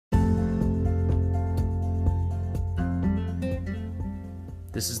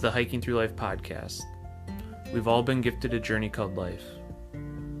This is the Hiking Through Life podcast. We've all been gifted a journey called life.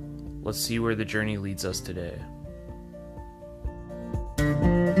 Let's see where the journey leads us today.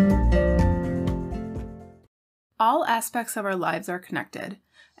 All aspects of our lives are connected,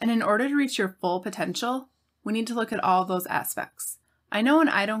 and in order to reach your full potential, we need to look at all those aspects. I know when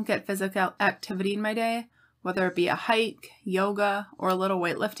I don't get physical activity in my day, whether it be a hike, yoga, or a little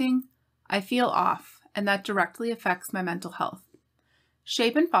weightlifting, I feel off, and that directly affects my mental health.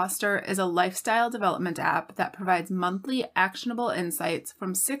 Shape and Foster is a lifestyle development app that provides monthly actionable insights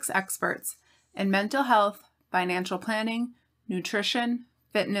from 6 experts in mental health, financial planning, nutrition,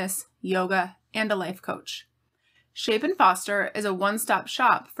 fitness, yoga, and a life coach. Shape and Foster is a one-stop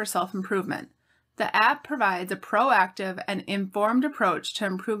shop for self-improvement. The app provides a proactive and informed approach to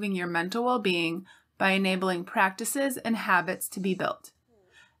improving your mental well-being by enabling practices and habits to be built.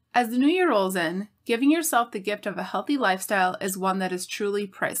 As the new year rolls in, giving yourself the gift of a healthy lifestyle is one that is truly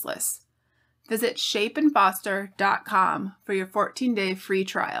priceless. Visit shapeandfoster.com for your 14-day free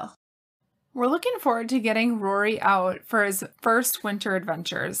trial. We're looking forward to getting Rory out for his first winter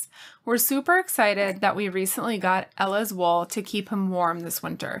adventures. We're super excited that we recently got Ella's wool to keep him warm this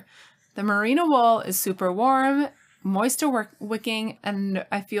winter. The merino wool is super warm, moisture wicking, and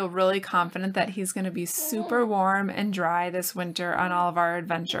I feel really confident that he's going to be super warm and dry this winter on all of our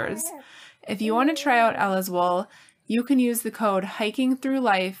adventures. If you want to try out Ella's wool, you can use the code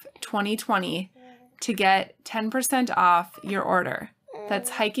HikingThroughLife2020 to get 10% off your order. That's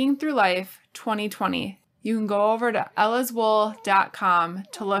HikingThroughLife2020. You can go over to ellaswool.com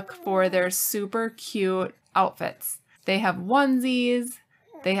to look for their super cute outfits. They have onesies,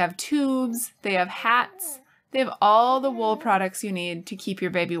 they have tubes, they have hats. They have all the wool products you need to keep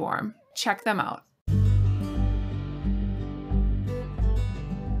your baby warm. Check them out.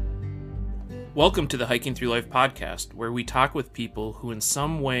 Welcome to the Hiking Through Life podcast, where we talk with people who in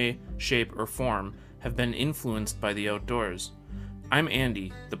some way, shape, or form have been influenced by the outdoors. I'm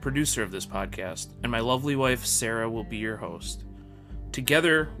Andy, the producer of this podcast, and my lovely wife Sarah will be your host.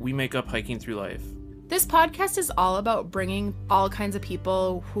 Together, we make up Hiking Through Life. This podcast is all about bringing all kinds of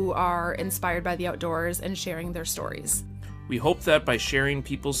people who are inspired by the outdoors and sharing their stories. We hope that by sharing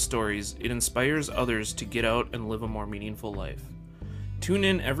people's stories, it inspires others to get out and live a more meaningful life. Tune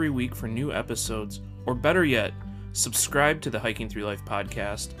in every week for new episodes, or better yet, subscribe to the Hiking Through Life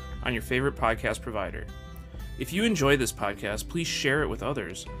podcast on your favorite podcast provider. If you enjoy this podcast, please share it with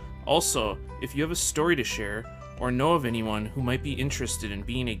others. Also, if you have a story to share or know of anyone who might be interested in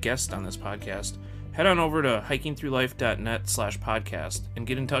being a guest on this podcast, head on over to hikingthroughlife.net/podcast and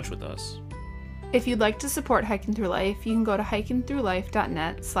get in touch with us. If you'd like to support Hiking Through Life, you can go to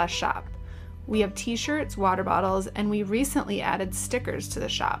hikingthroughlife.net/shop. We have t-shirts, water bottles, and we recently added stickers to the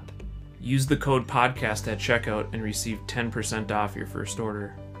shop. Use the code podcast at checkout and receive 10% off your first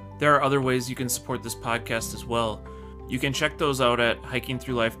order. There are other ways you can support this podcast as well. You can check those out at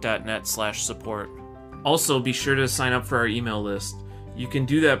hikingthroughlife.net/support. Also, be sure to sign up for our email list. You can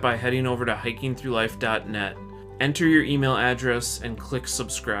do that by heading over to hikingthroughlife.net. Enter your email address and click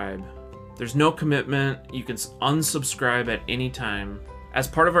subscribe. There's no commitment. You can unsubscribe at any time. As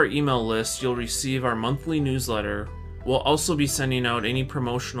part of our email list, you'll receive our monthly newsletter. We'll also be sending out any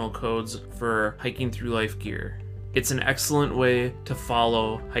promotional codes for Hiking Through Life gear. It's an excellent way to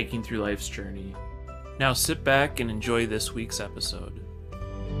follow Hiking Through Life's journey. Now sit back and enjoy this week's episode.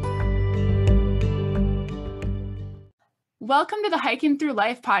 Welcome to the Hiking Through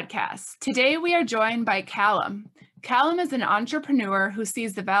Life podcast. Today we are joined by Calum. Calum is an entrepreneur who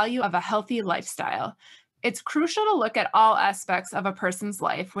sees the value of a healthy lifestyle. It's crucial to look at all aspects of a person's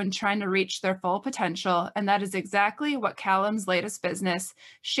life when trying to reach their full potential, and that is exactly what Calum's latest business,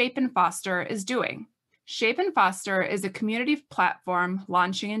 Shape and Foster, is doing. Shape and Foster is a community platform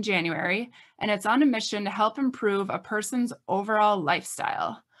launching in January, and it's on a mission to help improve a person's overall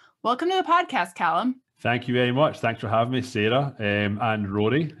lifestyle. Welcome to the podcast, Calum. Thank you very much. Thanks for having me, Sarah, and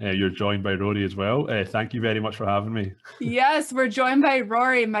Rory. You're joined by Rory as well. Thank you very much for having me. Yes, we're joined by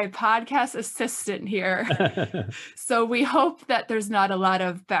Rory, my podcast assistant here. So we hope that there's not a lot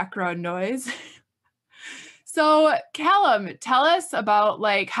of background noise. So Calum, tell us about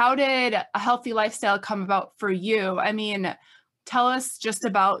how did a healthy lifestyle come about for you? I mean, tell us just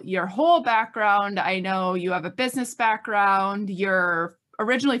about your whole background. I know you have a business background. You're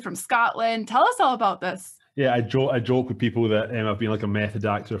originally from Scotland. Tell us all about this. Yeah, I joke with people that I've been like a method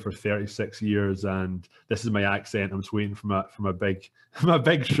actor for 36 years, and this is my accent. I'm just waiting for my big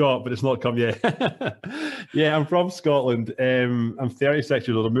shot, but it's not come yet. Yeah, I'm from Scotland. I'm 36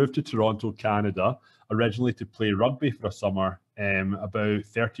 years old. I moved to Toronto, Canada, originally to play rugby for a summer about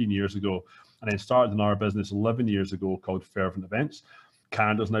 13 years ago, and then started another business 11 years ago called Fervent Events.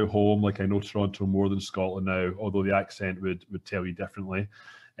 Canada's now home. Like I know Toronto more than Scotland now, although the accent would tell you differently.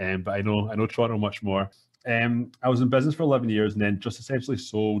 But I know Toronto much more. I was in business for 11 years and then just essentially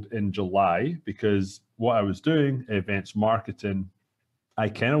sold in July because what I was doing, events marketing, I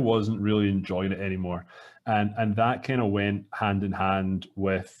kind of wasn't really enjoying it anymore. And that kind of went hand in hand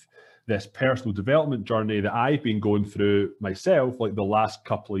with this personal development journey that I've been going through myself, like the last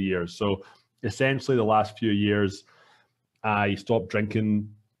couple of years. So essentially the last few years, I stopped drinking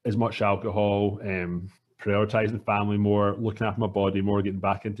as much alcohol, prioritizing family more, looking after my body more, getting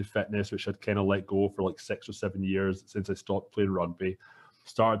back into fitness, which I'd kind of let go for like 6 or 7 years since I stopped playing rugby.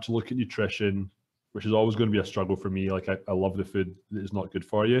 Started to look at nutrition, which is always going to be a struggle for me. Like I love the food that is not good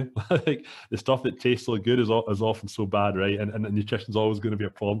for you. Like the stuff that tastes so good is often so bad, right? And nutrition is always going to be a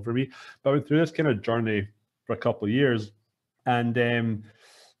problem for me. But I went through this kind of journey for a couple of years, and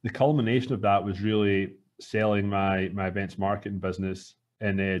the culmination of that was really selling my events marketing business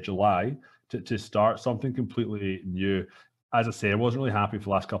in July to start something completely new. As I say, I wasn't really happy for the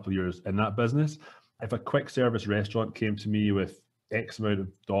last couple of years in that business. If a quick service restaurant came to me with X amount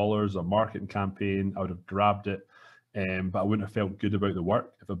of dollars, a marketing campaign, I would have grabbed it, but I wouldn't have felt good about the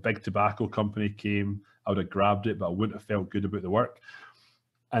work. If a big tobacco company came, I would have grabbed it, but I wouldn't have felt good about the work.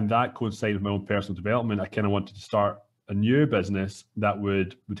 And that coincided with my own personal development. I kind of wanted to start a new business that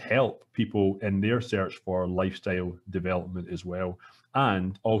would help people in their search for lifestyle development as well,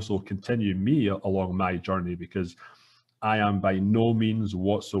 and also continue me along my journey, because I am by no means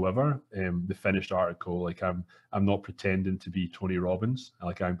whatsoever the finished article. Like I'm not pretending to be Tony Robbins.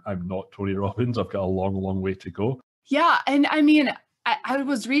 Like I'm not Tony Robbins. I've got a long way to go. Yeah. And I mean, I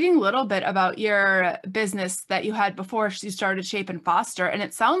was reading a little bit about your business that you had before you started Shape and Foster, and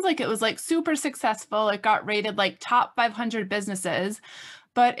it sounds like it was like super successful. It got rated like top 500 businesses.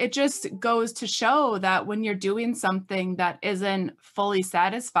 But it just goes to show that when you're doing something that isn't fully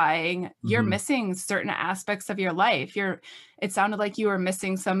satisfying, you're missing certain aspects of your life. It sounded like you were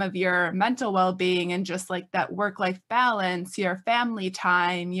missing some of your mental well-being and just like that work-life balance, your family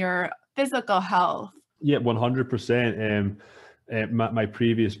time, your physical health. Yeah, 100%. My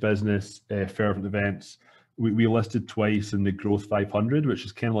previous business, Fervent Events, we listed twice in the Growth 500, which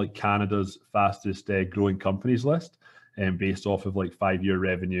is kind of like Canada's fastest growing companies list. Based off of like 5-year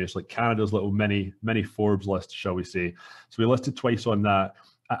revenue. It's like Canada's little mini Forbes list, shall we say. So we listed twice on that.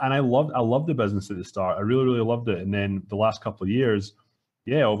 And I loved the business at the start. I really loved it. And then the last couple of years,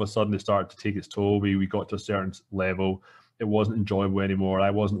 yeah, all of a sudden it started to take its toll. We got to a certain level. It wasn't enjoyable anymore. I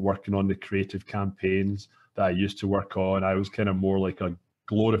wasn't working on the creative campaigns that I used to work on. I was kind of more like a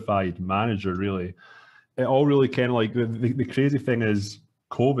glorified manager, really. It all really kind of like, the crazy thing is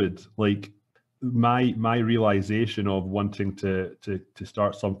COVID, like, my realization of wanting to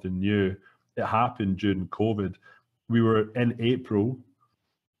start something new, it happened during COVID. We were in April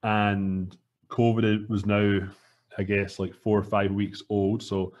and COVID was now, I guess, like 4 or 5 weeks old.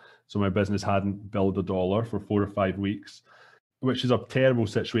 So my business hadn't billed a dollar for 4 or 5 weeks, which is a terrible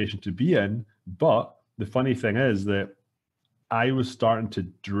situation to be in. But the funny thing is that I was starting to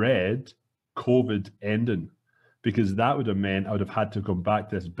dread COVID ending, because that would have meant I would have had to come back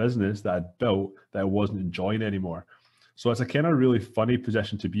to this business that I'd built that I wasn't enjoying anymore. So it's a kind of really funny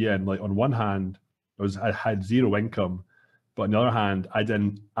position to be in. Like on one hand, I had zero income, but on the other hand,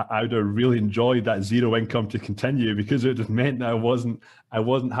 I would have really enjoyed that zero income to continue, because it just meant that I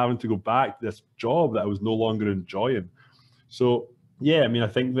wasn't having to go back to this job that I was no longer enjoying. So yeah, I mean, I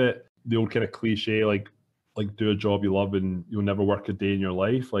think that the old kind of cliche, like do a job you love and you'll never work a day in your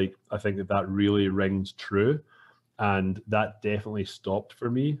life. Like I think that really rings true. And that definitely stopped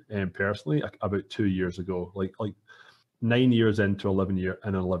for me personally about 2 years ago, like 9 years into an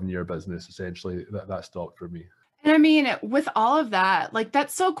 11-year business, essentially that stopped for me. And I mean, with all of that, like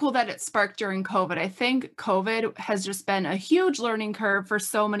that's so cool that it sparked during COVID. I think COVID has just been a huge learning curve for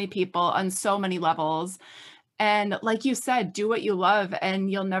so many people on so many levels. And like you said, do what you love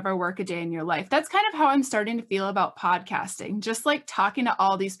and you'll never work a day in your life. That's kind of how I'm starting to feel about podcasting, just like talking to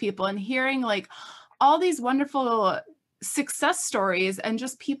all these people and hearing like all these wonderful success stories and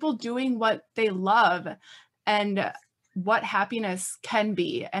just people doing what they love and what happiness can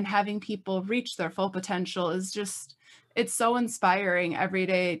be, and having people reach their full potential is just, it's so inspiring every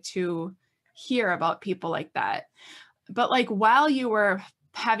day to hear about people like that. But like while you were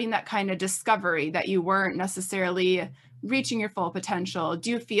having that kind of discovery that you weren't necessarily reaching your full potential,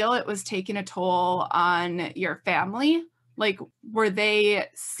 do you feel it was taking a toll on your family? Like, were they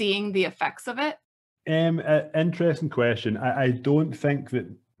seeing the effects of it? Interesting question. I don't think that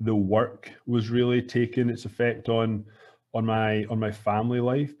the work was really taking its effect on my family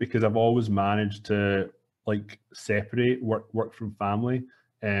life, because I've always managed to like separate work from family.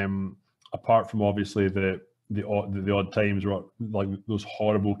 Apart from obviously the odd times where like those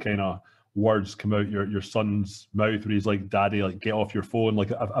horrible kind of words come out your son's mouth where he's like, "Daddy, like get off your phone."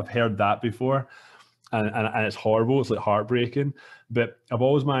 Like I've heard that before, and it's horrible. It's like heartbreaking. But I've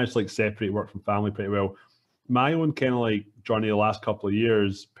always managed to like separate work from family pretty well. My own kind of like journey the last couple of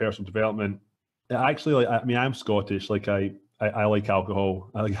years, personal development. It actually, like, I mean, I'm Scottish. Like I like alcohol.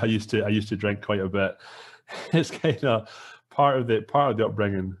 I used to drink quite a bit. It's kind of part of the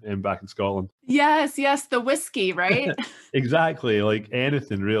upbringing back in Scotland. Yes, the whiskey, right? Exactly, like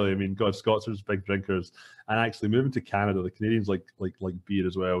anything really. I mean, God, Scots are just big drinkers, and actually moving to Canada, the Canadians like beer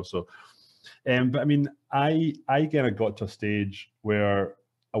as well. So, but I mean, I kind of got to a stage where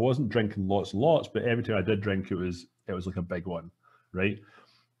I wasn't drinking lots and lots, but every time I did drink, it was like a big one, right?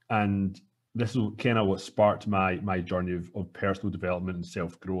 And this is kind of what sparked my journey of personal development and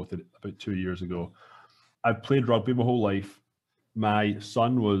self-growth about 2 years ago. I've played rugby my whole life. My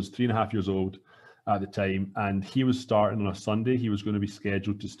son was 3.5 years old at the time, and he was starting on a Sunday. He was going to be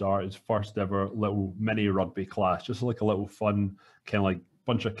scheduled to start his first ever little mini rugby class, just like a little fun kind of like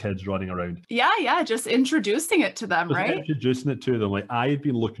bunch of kids running around. Yeah, just introducing it to them, Just right? introducing it to them. Like I had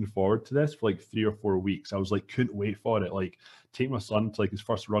been looking forward to this for like 3 or 4 weeks. I was like, couldn't wait for it. Like take my son to like his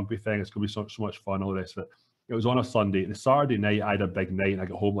first rugby thing. It's gonna be so much fun, all the rest of it. It was on a Sunday. The Saturday night, I had a big night, and I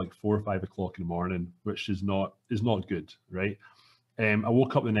got home like 4 or 5 o'clock in the morning, which is not good, right? I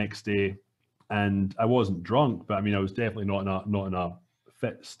woke up the next day, and I wasn't drunk, but I mean, I was definitely not in a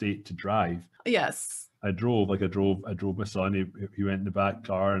fit state to drive. Yes. I drove my son. He went in the back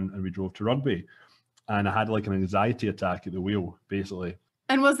car, and we drove to rugby, and I had like an anxiety attack at the wheel, basically.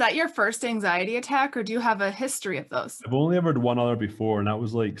 And was that your first anxiety attack, or do you have a history of those? I've only ever had one other before, and that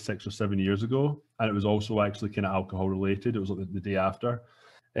was like 6 or 7 years ago, and it was also actually kind of alcohol related. It was like the day after.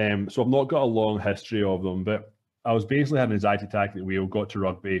 So I've not got a long history of them, but I was basically had an anxiety attack at the wheel, got to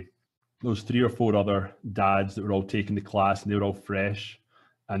rugby. There was 3 or 4 other dads that were all taking the class, and they were all fresh,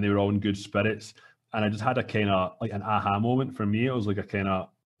 and they were all in good spirits. And I just had a kind of like an aha moment for me. It was like a kind of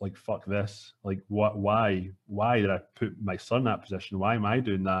like, fuck this. Like, why did I put my son in that position? Why am I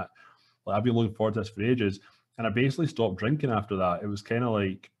doing that? Like, I've been looking forward to this for ages. And I basically stopped drinking after that. It was kind of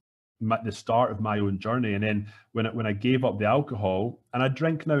like the start of my own journey. And then when I gave up the alcohol, and I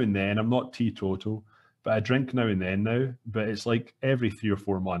drink now and then, I'm not teetotal, but I drink now and then now, but it's like every 3 or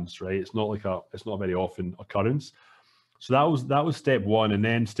 4 months, right? It's not a very often occurrence. So that was step one. And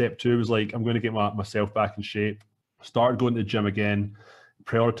then step 2 was like, I'm going to get myself back in shape, started going to the gym again,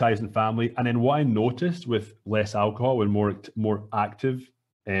 prioritizing family. And then what I noticed with less alcohol and more active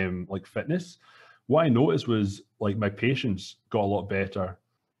like fitness, what I noticed was like my patience got a lot better,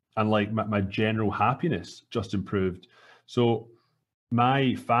 and like my general happiness just improved. So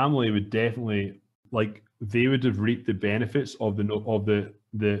my family would definitely like, they would have reaped the benefits of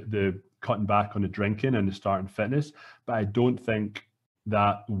the cutting back on the drinking and the starting fitness, but I don't think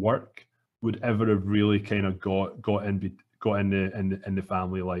that work would ever have really kind of got in the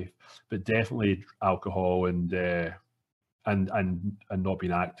family life. But definitely alcohol and not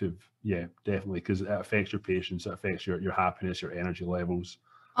being active, yeah, definitely, because it affects your patience, it affects your happiness, your energy levels.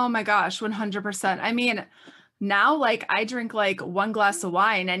 Oh my gosh, 100%. I mean, now like I drink like 1 glass of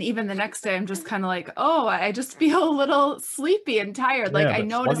wine, and even the next day I'm just kind of like, oh, I just feel a little sleepy and tired. Like Yeah, I but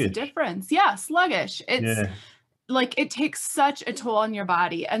notice a sluggish. difference. Yeah, sluggish. It's Yeah. like it takes such a toll on your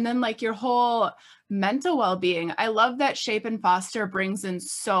body, and then like your whole mental well-being. I love that Shape and Foster brings in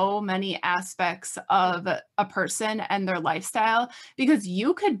so many aspects of a person and their lifestyle, because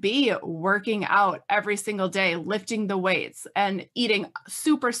you could be working out every single day, lifting the weights and eating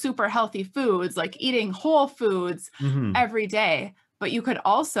super healthy foods, like eating whole foods Mm-hmm. every day, but you could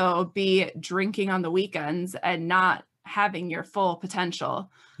also be drinking on the weekends and not having your full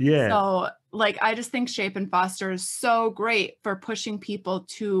potential. Yeah. So like, I just think Shape and Foster is so great for pushing people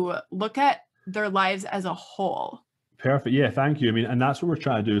to look at their lives as a whole. Perfect. Yeah, thank you. I mean, and that's what we're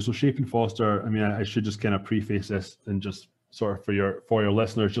trying to do. So Shape and Foster, I mean, I should just kind of preface this and just sort of for your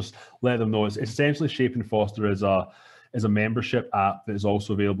listeners, just let them know it's essentially Shape and Foster is a membership app that is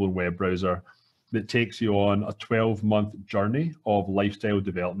also available in web browser that takes you on a 12-month journey of lifestyle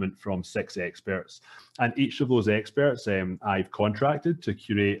development from 6 experts. And each of those experts I've contracted to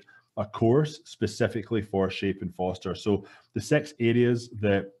curate a course specifically for Shape and Foster. So the 6 areas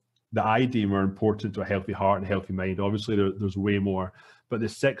that I deem are important to a healthy heart and healthy mind. Obviously, there's way more, but the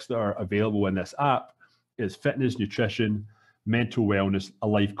 6 that are available in this app is fitness, nutrition, mental wellness, a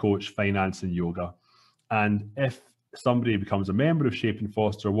life coach, finance, and yoga. And if somebody becomes a member of Shape and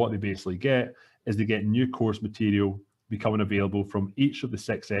Foster, what they basically get is they get new course material, becoming available from each of the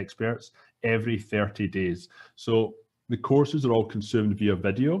 6 experts every 30 days. So the courses are all consumed via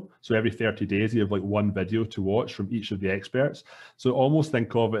video. So every 30 days, you have like one video to watch from each of the experts. So almost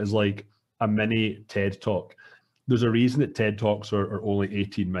think of it as like a mini TED Talk. There's a reason that TED Talks are only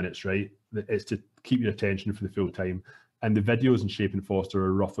 18 minutes, right? It's to keep your attention for the full time. And the videos in Shape and Foster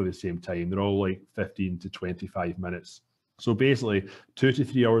are roughly the same time. They're all like 15 to 25 minutes. So basically 2 to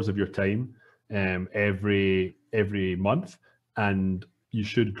 3 hours of your time every month. And you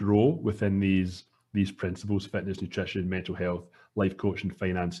should grow within these principles: fitness, nutrition, mental health, life coaching,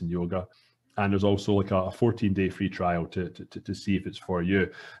 finance, and yoga. And there's also like a 14-day free trial to see if it's for you.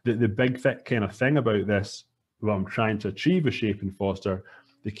 The big kind of thing about this, what I'm trying to achieve with Shape and Foster,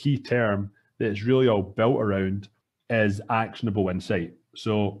 the key term that it's really all built around is actionable insight.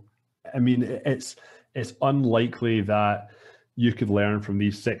 So, I mean, it's unlikely that you could learn from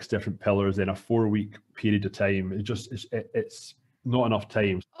these 6 different pillars in a 4-week period of time. It's not enough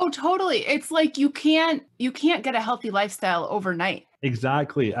time. Oh, totally. It's like you can't get a healthy lifestyle overnight.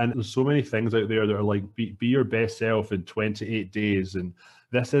 Exactly. And there's so many things out there that are like, be your best self in 28 days. And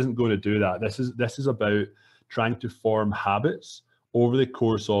this isn't going to do that. This is about trying to form habits over the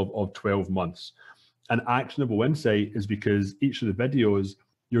course of 12 months. And actionable insight is because each of the videos,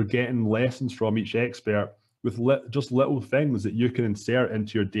 you're getting lessons from each expert with just little things that you can insert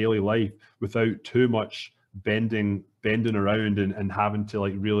into your daily life without too much bending around and having to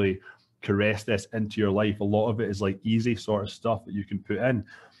like really caress this into your life. A lot of it is like easy sort of stuff that you can put in.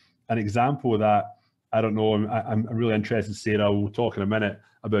 An example of that, I don't know, I'm really interested, Sarah, we'll talk in a minute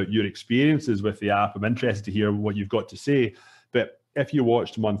about your experiences with the app. I'm interested to hear what you've got to say. But if you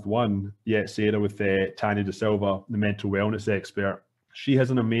watched month 1, Sarah, with Tanya De Silva, the mental wellness expert, she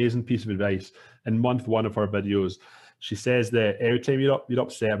has an amazing piece of advice. In month 1 of her videos, she says that every time you're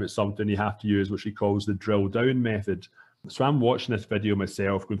upset about something, you have to use what she calls the drill down method. So I'm watching this video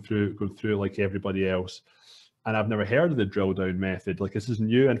myself, going through like everybody else, and I've never heard of the drill down method. Like, this is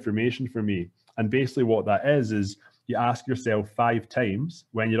new information for me. And basically what that is you ask yourself 5 times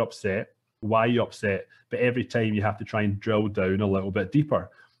when you're upset, why you're upset, but every time you have to try and drill down a little bit deeper.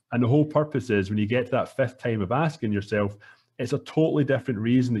 And the whole purpose is when you get to that 5th time of asking yourself, it's a totally different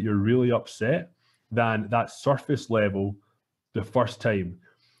reason that you're really upset than that surface level the first time.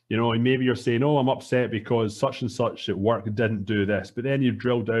 You know, and maybe you're saying, oh, I'm upset because such and such at work didn't do this. But then you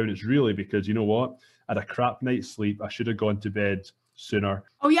drill down, it's really because, you know what, I had a crap night's sleep. I should have gone to bed sooner.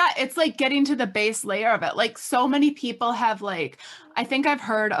 Oh yeah, it's like getting to the base layer of it. Like, so many people have like, I think I've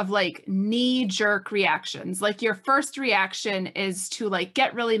heard of like knee-jerk reactions. Like, your first reaction is to like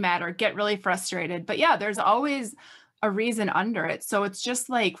get really mad or get really frustrated. But yeah, there's always a reason under it. So it's just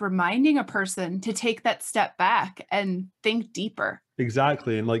like reminding a person to take that step back and think deeper.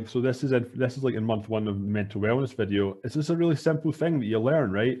 Exactly. And like, so this is like in month 1 of the mental wellness video. It's just a really simple thing that you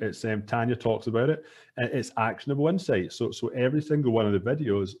learn, right? It's Tanya talks about it, and it's actionable insight. So every single one of the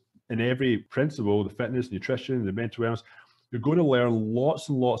videos, in every principle, the fitness, nutrition, the mental wellness, you're going to learn lots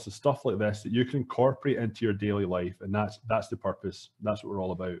and lots of stuff like this that you can incorporate into your daily life. And that's the purpose. That's what we're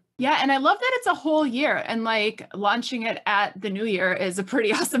all about. Yeah. And I love that it's a whole year, and like launching it at the new year is a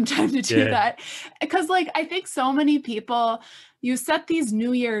pretty awesome time to do that. Because like, I think so many people, you set these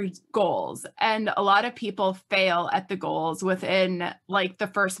New Year's goals, and a lot of people fail at the goals within like the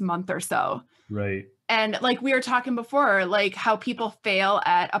first month or so. Right. And like we were talking before, like how people fail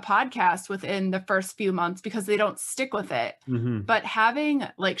at a podcast within the first few months because they don't stick with it. Mm-hmm. But having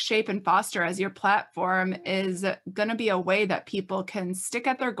like Shape and Foster as your platform is going to be a way that people can stick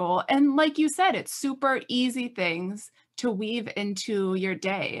at their goal. And like you said, it's super easy things to weave into your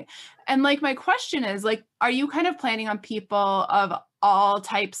day. And like, my question is like, are you kind of planning on people of all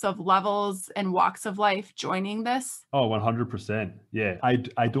types of levels and walks of life joining this? Oh, 100%. Yeah.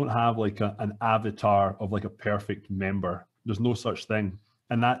 I don't have like an avatar of like a perfect member. There's no such thing.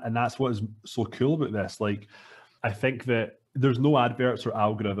 And that's what is so cool about this. Like, I think that there's no adverts or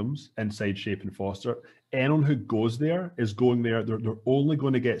algorithms inside Shape and Foster. Anyone who goes there is going there. They're only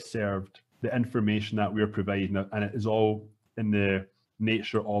going to get served the information that we're providing, and it is all in the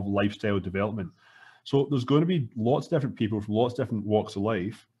nature of lifestyle development. So there's going to be lots of different people from lots of different walks of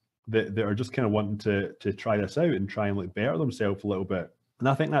life that are just kind of wanting to try this out and try and like better themselves a little bit. And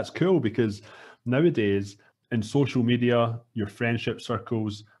I think that's cool because nowadays in social media, your friendship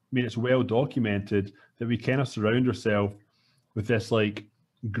circles, I mean, it's well documented that we kind of surround ourselves with this like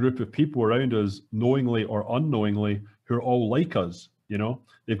group of people around us, knowingly or unknowingly, who are all like us. You know,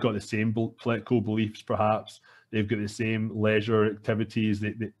 they've got the same political beliefs, perhaps. They've got the same leisure activities.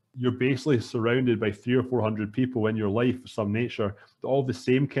 You're basically surrounded by 300 or 400 people in your life of some nature, all the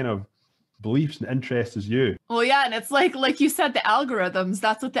same kind of beliefs and interests as you. Well, yeah, and it's like you said, the algorithms,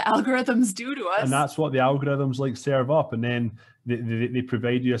 that's what the algorithms do to us. And that's what the algorithms like serve up. And then they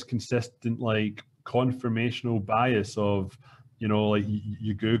provide you this consistent like confirmational bias of, you know, like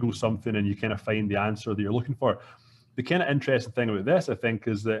you Google something and you kind of find the answer that you're looking for. The kind of interesting thing about this, I think,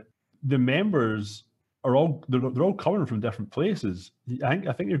 is that the members are they're all coming from different places.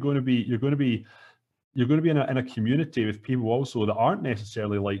 I think you're going to be in a community with people also that aren't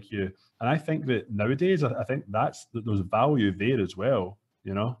necessarily like you. And I think that nowadays, I think there's value there as well,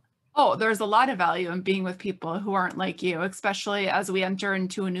 you know? Oh, there's a lot of value in being with people who aren't like you, especially as we enter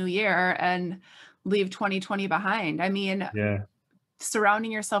into a new year and leave 2020 behind. I mean, Yeah.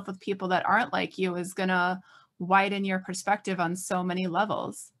 surrounding yourself with people that aren't like you is going to widen your perspective on so many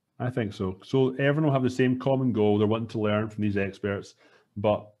levels. I think so. So everyone will have the same common goal. They're wanting to learn from these experts,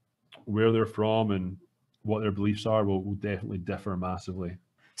 but where they're from and what their beliefs are will definitely differ massively.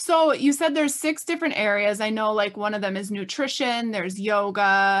 So you said there's 6 different areas. I know like one of them is nutrition, there's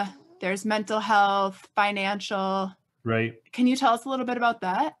yoga, there's mental health, financial. Right. Can you tell us a little bit about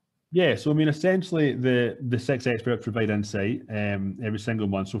that? Yeah, so I mean, essentially, the 6 experts provide insight every single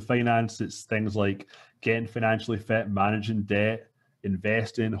month. So finance, it's things like getting financially fit, managing debt,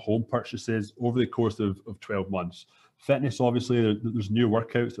 investing, home purchases over the course of 12 months. Fitness, obviously, there's new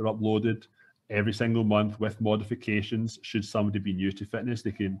workouts that are uploaded every single month with modifications. Should somebody be new to fitness,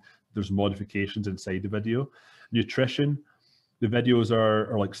 there's modifications inside the video. Nutrition, the videos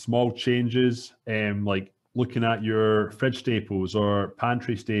are like small changes, like looking at your fridge staples or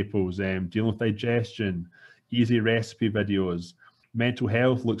pantry staples, dealing with digestion, easy recipe videos. Mental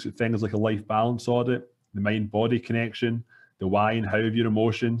health looks at things like a life balance audit, the mind-body connection, the why and how of your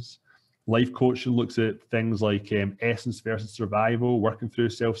emotions. Life coaching looks at things like essence versus survival, working through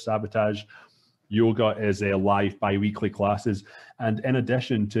self-sabotage. Yoga is live bi-weekly classes. And in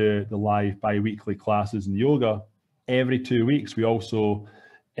addition to the live bi-weekly classes in yoga, every 2 weeks, we also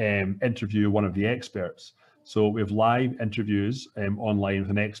interview one of the experts. So we have live interviews online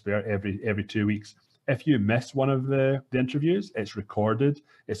with an expert every 2 weeks. If you miss one of the interviews, it's recorded.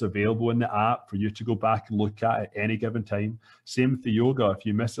 It's available in the app for you to go back and look at any given time. Same with the yoga. If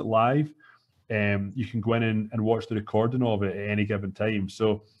you miss it live, you can go in and watch the recording of it at any given time.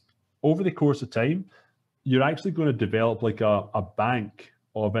 So over the course of time, you're actually going to develop like a bank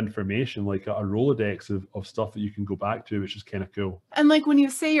of information, like a Rolodex of stuff that you can go back to, which is kind of cool. And like when you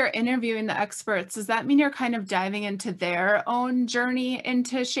say you're interviewing the experts, does that mean you're kind of diving into their own journey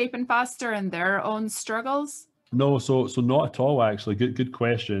into Shape and Foster and their own struggles? No, so not at all, actually. Good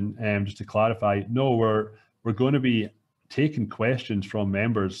question. Just to clarify, no, we're going to be taking questions from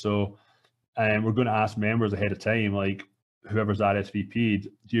members. So we're going to ask members ahead of time, like whoever's RSVP'd,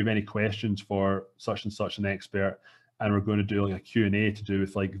 do you have any questions for such and such an expert? And we're going to do like a Q&A to do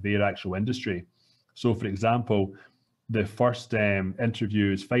with like their actual industry. So for example, the first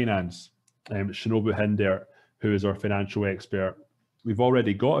interview is finance. Shinobu Hinder, who is our financial expert. We've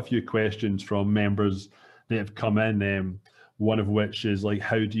already got a few questions from members that have come in, one of which is like,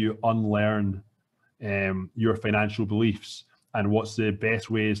 how do you unlearn your financial beliefs? And what's the best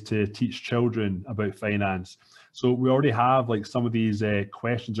ways to teach children about finance? So we already have like some of these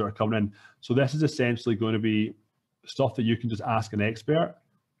questions that are coming in. So this is essentially going to be stuff that you can just ask an expert,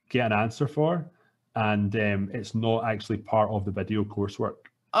 get an answer for, and it's not actually part of the video coursework.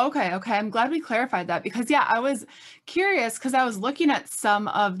 Okay. I'm glad we clarified that because yeah, I was curious because I was looking at some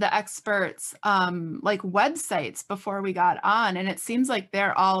of the experts like websites before we got on, and it seems like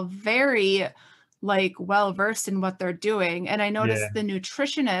they're all very like well versed in what they're doing. And I noticed the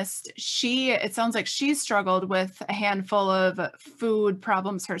nutritionist, it sounds like she struggled with a handful of food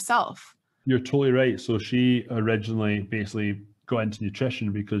problems herself. You're totally right. So she originally basically got into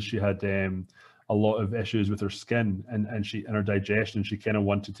nutrition because she had a lot of issues with her skin and her digestion. She kind of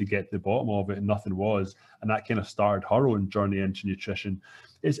wanted to get to the bottom of it and nothing was. And that kind of started her own journey into nutrition.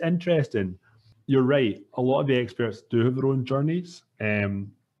 It's interesting. You're right. A lot of the experts do have their own journeys.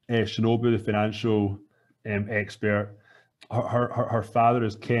 Shinobu, the financial expert, her father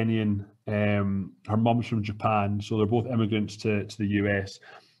is Kenyan. Her mum's from Japan. So they're both immigrants to the US.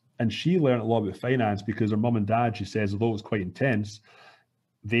 And she learned a lot about finance because her mum and dad, she says, although it was quite intense,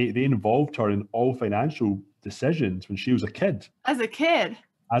 they involved her in all financial decisions when she was a kid. As a kid.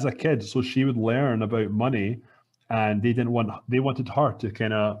 So she would learn about money, and they wanted her to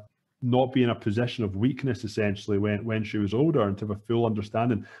kind of not be in a position of weakness, essentially, when she was older, and to have a full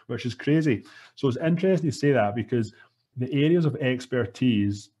understanding, which is crazy. So it's interesting to say that because the areas of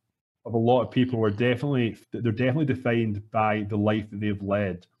expertise of a lot of people they're definitely defined by the life that they've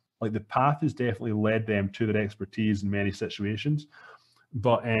led. Like the path has definitely led them to their expertise in many situations.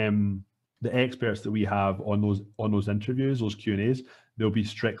 But the experts that we have on those interviews, those Q&As, they'll be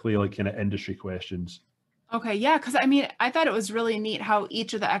strictly like kind of industry questions. Okay, yeah, because I mean, I thought it was really neat how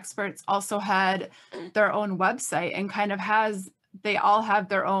each of the experts also had their own website and kind of they all have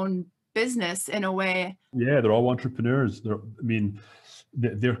their own business in a way. Yeah, they're all entrepreneurs.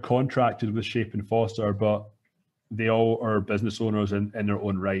 They're contracted with Shape and Foster, but they all are business owners in their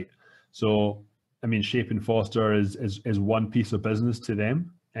own right. So, I mean, Shape and Foster is one piece of business to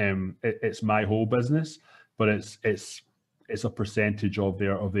them. It's my whole business, but it's a percentage of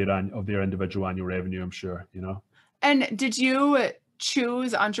their individual annual revenue, I'm sure, you know. And did you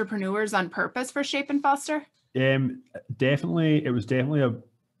choose entrepreneurs on purpose for Shape and Foster? Definitely, it was definitely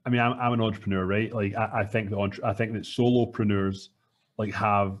I'm an entrepreneur, right? Like I think that solopreneurs like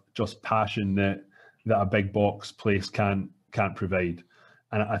have just passion that a big box place can't provide,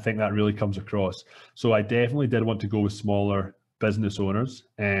 and I think that really comes across. So I definitely did want to go with smaller business owners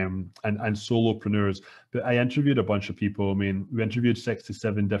and solopreneurs. But I interviewed a bunch of people. I mean, we interviewed 6 to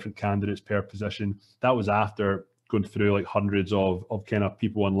 7 different candidates per position. That was after going through like hundreds of kind of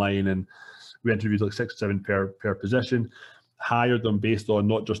people online, and we interviewed like 6 or 7 per position, hired them based on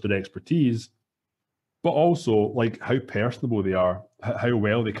not just their expertise, but also like how personable they are, how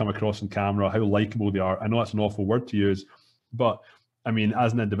well they come across on camera, how likable they are. I know that's an awful word to use, but I mean,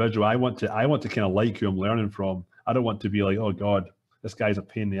 as an individual, I want to kind of like who I'm learning from. I don't want to be like, oh God, this guy's a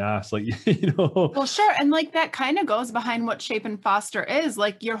pain in the ass. Like, you know. Well, sure. And like that kind of goes behind what Shape and Foster is,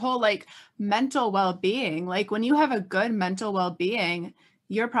 like your whole like mental well-being. Like when you have a good mental well-being,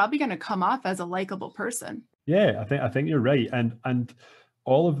 you're probably going to come off as a likable person. Yeah, I think you're right. And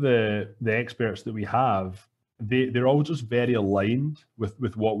all of the experts that we have, they're all just very aligned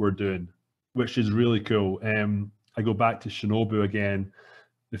with what we're doing, which is really cool. I go back to Shinobu again,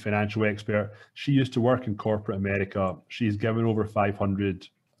 the financial expert. She used to work in corporate America. She's given over 500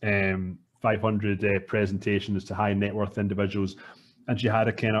 presentations to high net worth individuals. And she had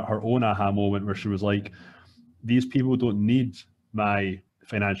a kind of her own aha moment where she was like, these people don't need my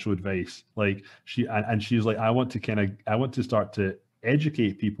financial advice. Like she's like, I want to start to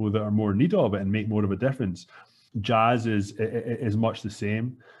educate people that are more in need of it and make more of a difference. Jazz is much the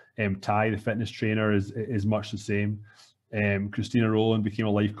same. Ty, the fitness trainer, is much the same. Christina Rowland became a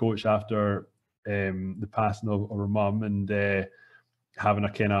life coach after the passing of her mum, and having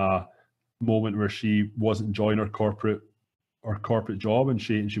a kind of moment where she wasn't enjoying her corporate job, and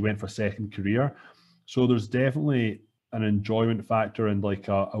she went for a second career. So there's definitely an enjoyment factor and like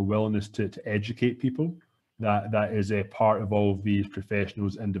a willingness to educate people that is a part of all of these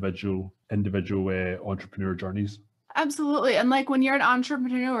professionals' individual entrepreneur journeys. Absolutely. And like when you're an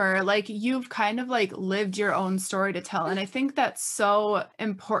entrepreneur, like you've kind of like lived your own story to tell. And I think that's so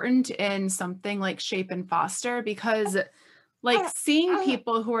important in something like Shape and Foster, because like seeing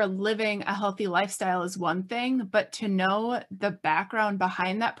people who are living a healthy lifestyle is one thing, but to know the background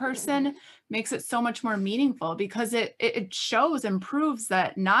behind that person makes it so much more meaningful, because it shows and proves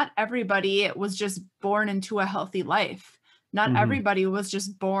that not everybody was just born into a healthy life. Not everybody was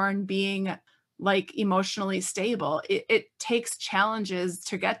just born being like emotionally stable. It takes challenges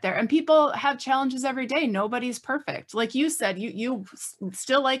to get there, and people have challenges every day. Nobody's perfect. Like you said, you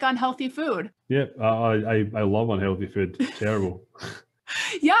still like unhealthy food. Yeah, I love unhealthy food. Terrible.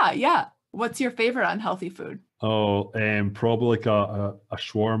 Yeah. What's your favorite unhealthy food? Oh, probably like a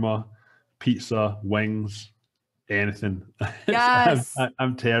shawarma, pizza, wings, anything. Yes.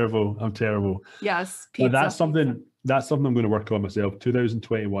 I'm terrible. Yes, pizza. But that's something I'm going to work on myself.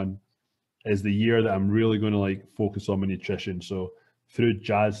 2021 is the year that I'm really going to like focus on my nutrition. So through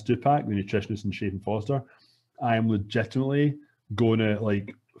Jazz Stupak, the nutritionist in Shape and Foster, I am legitimately going to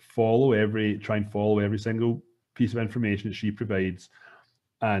like try and follow every single piece of information that she provides.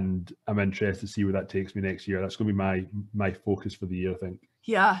 And I'm interested to see where that takes me next year. That's going to be my focus for the year, I think.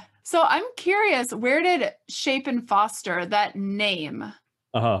 Yeah. So I'm curious, where did Shape and Foster, that name,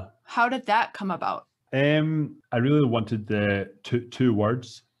 how did that come about? I really wanted the two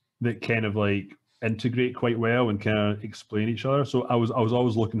words that kind of like integrate quite well and kind of explain each other. So I was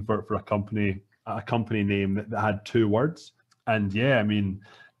always looking for a company name that had 2 words. And yeah, I mean,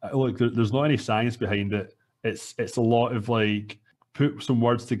 look, there's not any science behind it. It's a lot of like put some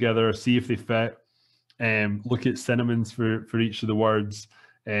words together, see if they fit, look at synonyms for each of the words,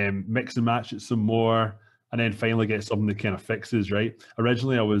 mix and match it some more, and then finally get something that kind of fixes, right?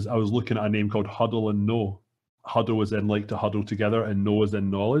 Originally, I was looking at a name called Huddle and Know. Huddle was in like to huddle together, and know is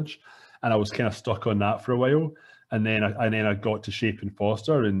in knowledge. And I was kind of stuck on that for a while. And then I got to Shape and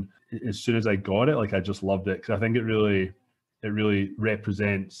Foster, and as soon as I got it, like I just loved it, because I think it really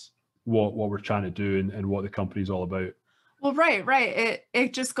represents what we're trying to do and what the company's all about. Well, right, right.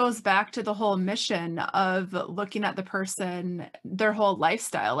 It just goes back to the whole mission of looking at the person, their whole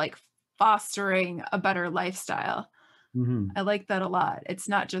lifestyle, like fostering a better lifestyle. Hmm. I like that a lot. It's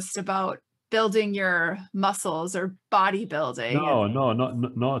not just about building your muscles or bodybuilding. No, no,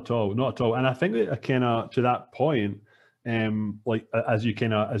 not at all, not at all. And I think that kind of to that point, like as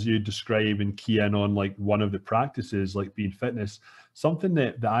you describe and key in on like one of the practices, like being fitness, something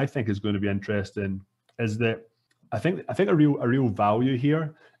that I think is going to be interesting is that I think a real value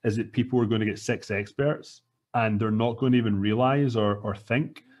here is that people are going to get 6 experts and they're not going to even realize or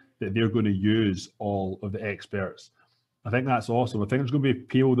think that they're going to use all of the experts. I think that's awesome. I think there's going to be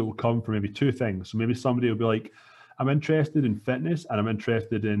people that will come for maybe two things. So maybe somebody will be like, I'm interested in fitness and I'm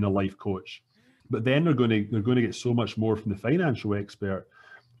interested in a life coach. But then they're going to get so much more from the financial expert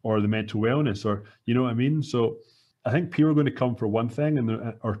or the mental wellness, or you know what I mean? So I think people are going to come for one thing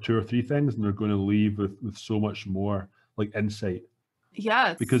or two or three things, and they're going to leave with so much more like insight,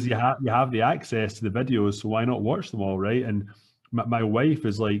 Yes. because you have the access to the videos, so why not watch them all, right? And my wife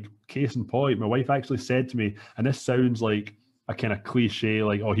is like case in point. My wife actually said to me, and this sounds like a kind of cliche,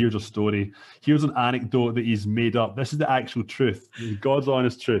 like, oh, here's a story, here's an anecdote that he's made up. This is the actual truth, God's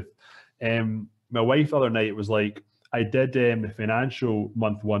honest truth. My wife the other night was like, I did the financial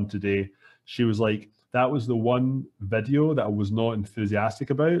month one today. She was like, that was the one video that I was not enthusiastic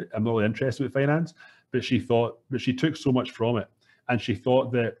about. I'm not really interested with finance, but she took so much from it. And she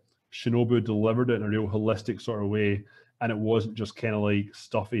thought that Shinobu delivered it in a real holistic sort of way. And it wasn't just kind of like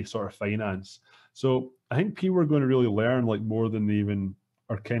stuffy sort of finance. So I think people are going to really learn like more than they even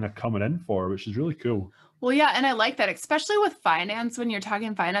are kind of coming in for, which is really cool. Well, yeah, and I like that, especially with finance, when you're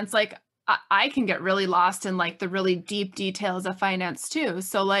talking finance, like I can get really lost in like the really deep details of finance too.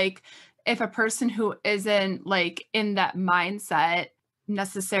 So like if a person who isn't like in that mindset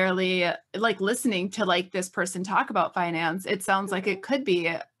necessarily like listening to like this person talk about finance, it sounds like it could be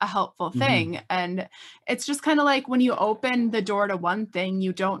a helpful Mhm. thing. And it's just kind of like when you open the door to one thing,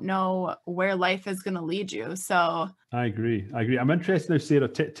 you don't know where life is going to lead you. So I agree. I agree. I'm interested now, Sarah.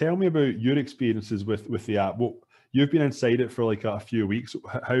 Tell me about your experiences with the app. Well, you've been inside it for like a few weeks.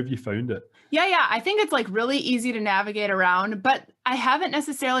 How have you found it? yeah, I think it's like really easy to navigate around, but I haven't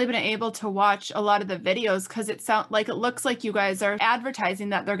necessarily been able to watch a lot of the videos because it looks like you guys are advertising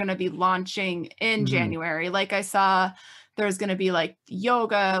that they're going to be launching in Mhm. January. Like I saw there's going to be like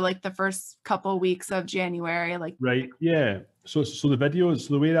yoga like the first couple weeks of January. Like Right. Yeah. So the videos,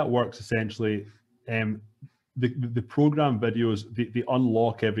 so the way that works essentially, um, the program videos they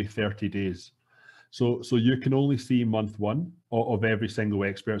unlock every 30 days. So you can only see month one of every single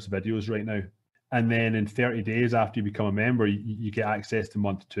expert's videos right now. And then in 30 days after you become a member, you get access to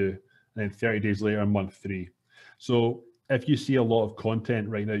month two. And then 30 days later, month three. So if you see a lot of content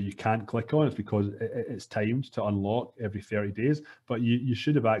right now you can't click on, it's because it's timed to unlock every 30 days. But you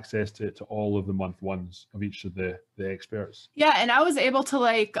should have access to all of the month ones of each of the experts. yeah, and I was able to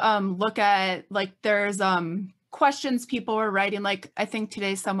like look at like there's questions people were writing. Like I think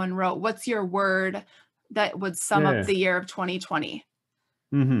today someone wrote, "What's your word that would sum up Yeah. the year of 2020?"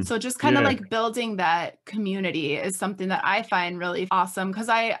 Hmm. So just kind of Yeah. like building that community is something that I find really awesome because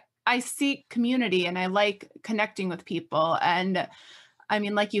I seek community and I like connecting with people. And I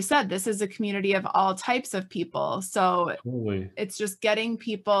mean, like you said, this is a community of all types of people. So Totally. it's just getting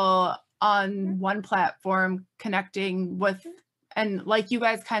people on one platform connecting with, and like you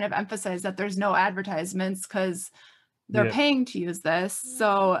guys kind of emphasize that there's no advertisements because they're Yeah. paying to use this.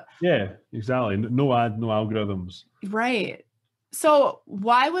 So Yeah, exactly. No ad, no algorithms. right. So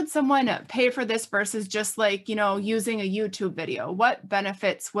why would someone pay for this versus just like, using a YouTube video? What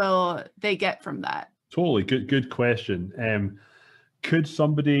benefits will they get from that? Totally. Good question. Could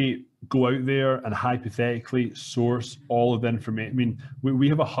somebody go out there and hypothetically source all of the information? I mean, we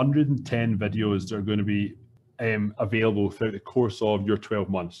have 110 videos that are going to be available throughout the course of your 12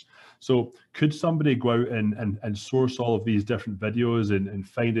 months. So could somebody go out and source all of these different videos and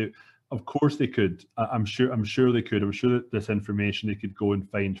find out? Of course they could. I'm sure they could. I'm sure that this information they could go and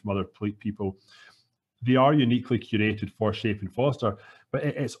find from other people. They are uniquely curated for Shape and Foster, but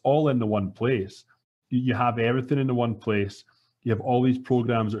it's all in the one place. You have everything in the one place. You have all these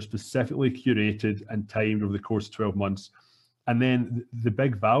programs that are specifically curated and timed over the course of 12 months. And then the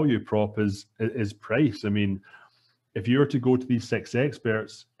big value prop is price. I mean, if you were to go to these 6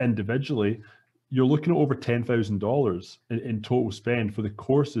 experts individually, you're looking at over $10,000 in total spend for the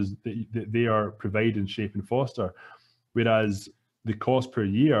courses that they are providing Shape and Foster. Whereas the cost per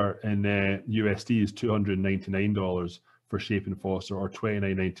year in USD is $299 for Shape and Foster, or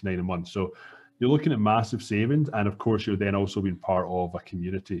 $29.99 a month. So you're looking at massive savings, and of course, you're then also being part of a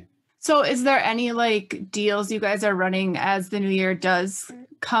community. So is there any like deals you guys are running as the new year does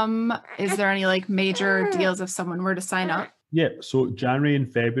come? Is there any like major deals if someone were to sign up? Yeah, so January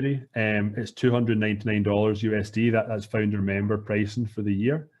and February, it's $299 USD. That's founder member pricing for the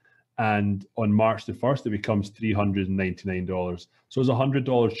year. And on March the 1st, it becomes $399. So it's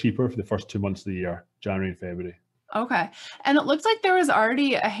 $100 cheaper for the first 2 months of the year, January and February. Okay. And it looks like there was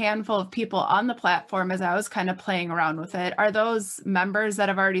already a handful of people on the platform as I was kind of playing around with it. Are those members that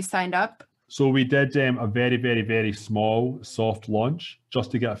have already signed up? So we did a very, very, very small soft launch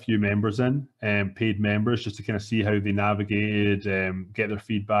just to get a few members in, paid members, just to kind of see how they navigated, get their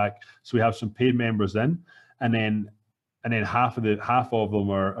feedback. So we have some paid members in, and then half of them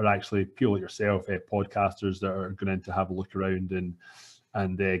are actually people like yourself, podcasters that are going in to have a look around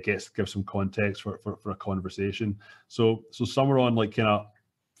and give some context for a conversation. So some are on like kind of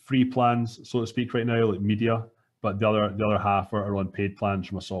free plans, so to speak, right now, like media, but the other half are on paid plans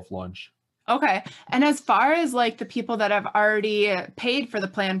from a soft launch. Okay. And as far as like the people that have already paid for the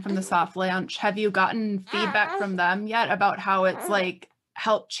plan from the soft launch, have you gotten feedback from them yet about how it's like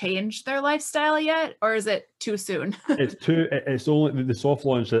helped change their lifestyle yet? Or is it too soon? It's only the soft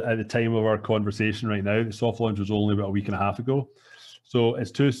launch at the time of our conversation right now. The soft launch was only about a week and a half ago. So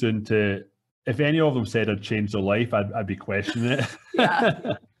it's too soon to, if any of them said I'd changed their life, I'd be questioning it.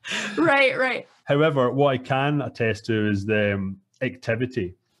 Yeah. Right. However, what I can attest to is the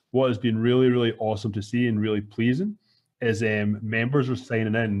activity. What has been really, really awesome to see and really pleasing is members are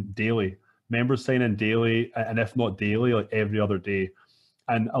signing in daily. Members sign in daily, and if not daily, like every other day.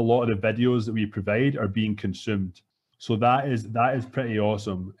 And a lot of the videos that we provide are being consumed. So that is pretty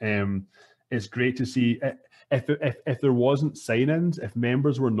awesome. It's great to see. If there wasn't sign-ins, if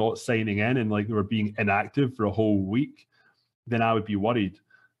members were not signing in and like they were being inactive for a whole week, then I would be worried.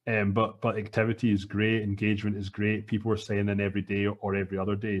 But activity is great, engagement is great. People are signing in every day or every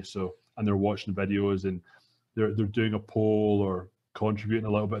other day. So, and they're watching videos and they're doing a poll or contributing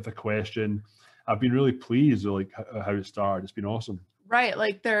a little bit of a question. I've been really pleased with like how it started. It's been awesome. Right.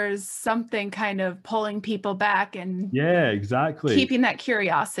 Like there's something kind of pulling people back and yeah, exactly, keeping that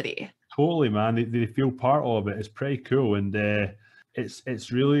curiosity. Totally, man. They feel part of it. It's pretty cool. And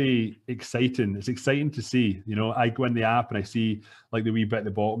it's really exciting. It's exciting to see. You know, I go in the app and I see like the wee bit at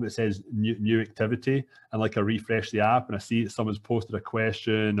the bottom that says new activity, and like I refresh the app and I see someone's posted a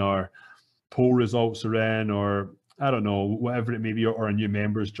question or poll results are in, or I don't know, whatever it may be, or a new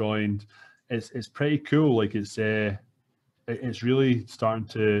member's joined. It's pretty cool. Like it's really starting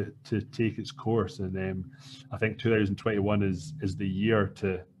to take its course, and I think 2021 is the year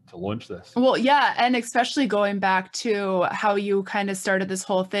to launch this. Well, yeah. And especially going back to how you kind of started this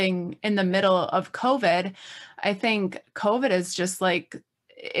whole thing in the middle of COVID, I think COVID is just like,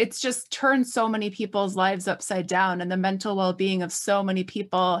 it's just turned so many people's lives upside down, and the mental well-being of so many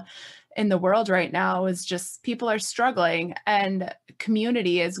people in the world right now is just, people are struggling, and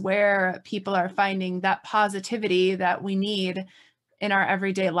community is where people are finding that positivity that we need in our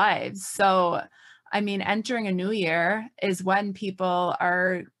everyday lives. So, I mean, entering a new year is when people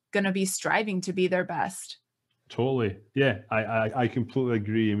are going to be striving to be their best. Totally. Yeah, I completely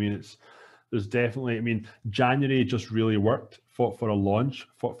agree. I mean, there's definitely, I mean, January just really worked for a launch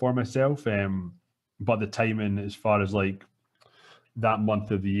for myself. But the timing as far as like that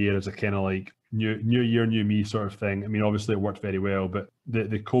month of the year is a kind of like new year, new me sort of thing. I mean, obviously it worked very well, but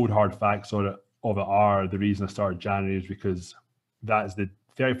the cold hard facts of it are the reason I started January is because that is the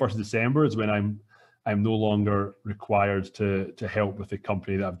 31st of December is when I'm no longer required to help with the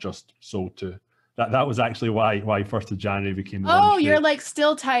company that I've just sold to. That was actually why 1st of January became the launch date. You're like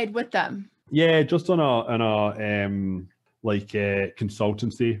still tied with them. Yeah, just on a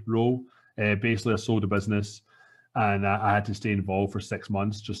consultancy role. Basically, I sold a business, and I had to stay involved for 6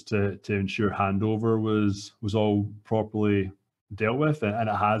 months just to ensure handover was all properly dealt with, and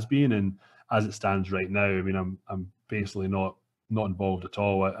it has been. And as it stands right now, I mean, I'm basically not involved at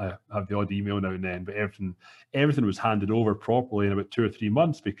all. I have the odd email now and then, but everything was handed over properly in about 2 or 3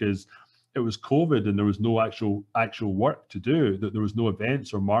 months because it was COVID and there was no actual work to do. That there was no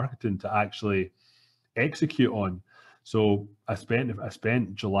events or marketing to actually execute on. So I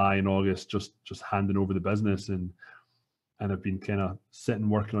spent July and August just handing over the business, and I've been kind of sitting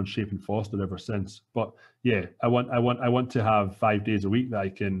working on Shape and Foster ever since. But yeah, I want to have 5 days a week that I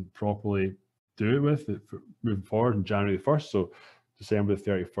can properly do it with moving forward in January the 1st. So December the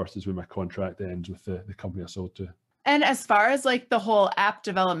 31st is when my contract ends with the company I sold to. And as far as like the whole app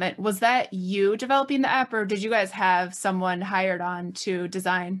development, was that you developing the app, or did you guys have someone hired on to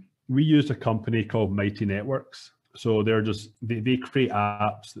design? We used a company called Mighty Networks. So they create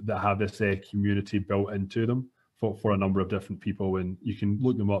apps that have this community built into them for a number of different people, and you can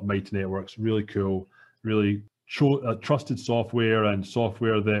look them up. Mighty Networks, really cool, really trusted software, and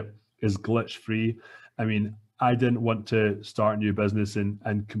software that is glitch free. I mean, I didn't want to start a new business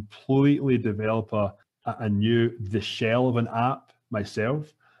and completely develop the shell of an app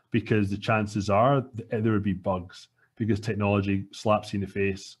myself, because the chances are there would be bugs, because technology slaps you in the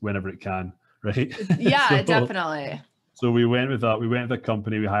face whenever it can, right? Yeah, definitely. So we went with that. We went with a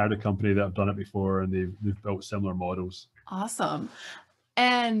company. We hired a company that have done it before, and they've built similar models. Awesome.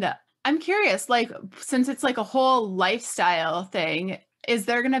 And I'm curious, like, since it's like a whole lifestyle thing, is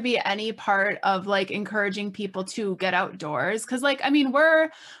there going to be any part of like encouraging people to get outdoors? Because like, I mean, we're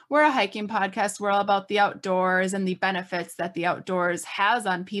a hiking podcast. We're all about the outdoors and the benefits that the outdoors has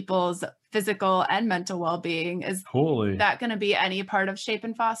on people's physical and mental well-being. Is that going to be any part of Shape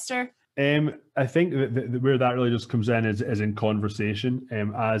and Foster? I think that where that really just comes in is in conversation,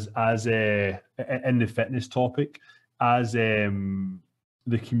 as in the fitness topic, as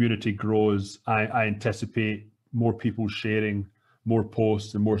the community grows. I anticipate more people sharing more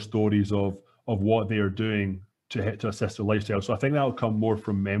posts and more stories of what they are doing to assist their lifestyle. So I think that'll come more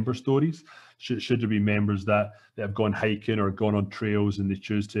from member stories. Should there be members that have gone hiking or gone on trails, and they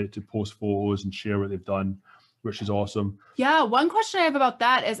choose to post photos and share what they've done, which is awesome. Yeah, one question I have about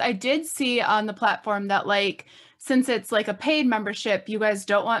that is I did see on the platform that like, since it's like a paid membership, you guys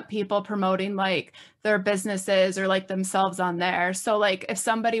don't want people promoting like their businesses or like themselves on there. So like if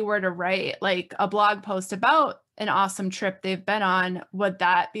somebody were to write like a blog post about an awesome trip they've been on, would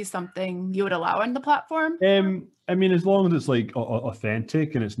that be something you would allow on the platform? I mean, as long as it's like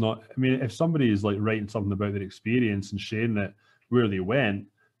authentic, and it's not, I mean, if somebody is like writing something about their experience and sharing it where they went,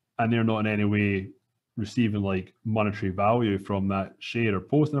 and they're not in any way receiving like monetary value from that share or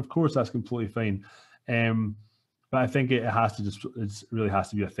post, and of course that's completely fine. But I think it really has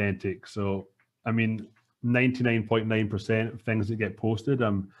to be authentic. So I mean, 99.9% of things that get posted,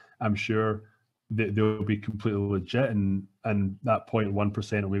 I'm sure that they'll be completely legit, and that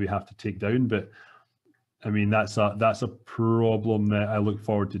 0.1% will maybe have to take down. But I mean, that's a problem that I look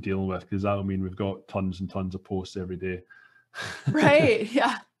forward to dealing with, because that'll mean we've got tons and tons of posts every day. Right.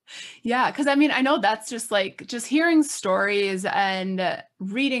 Yeah. Yeah. Cause I mean, I know that's just hearing stories and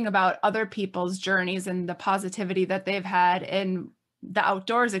reading about other people's journeys and the positivity that they've had in the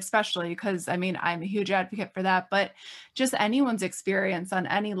outdoors, especially because I mean, I'm a huge advocate for that, but just anyone's experience on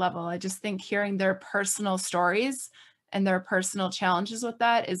any level. I just think hearing their personal stories and their personal challenges with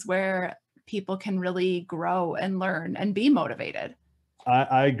that is where people can really grow and learn and be motivated.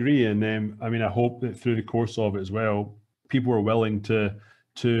 I agree. And I mean, I hope that through the course of it as well, people are willing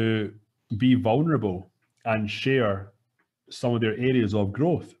to be vulnerable and share some of their areas of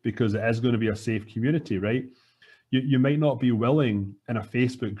growth, because it is going to be a safe community, right? You might not be willing in a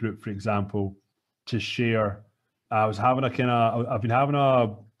Facebook group, for example, to share. I've been having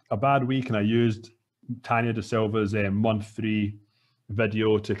a bad week, and I used Tanya De Silva's month 3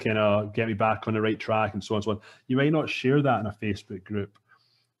 video to kind of get me back on the right track, and so on and so on. You might not share that in a Facebook group.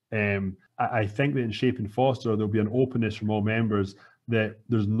 I think that in Shape and Foster, there'll be an openness from all members that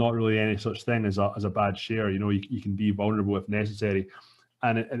there's not really any such thing as a bad share. You know, you can be vulnerable if necessary.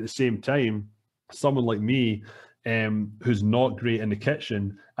 And at the same time, someone like me, who's not great in the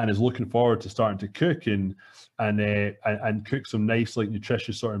kitchen and is looking forward to starting to cook and cook some nice, like,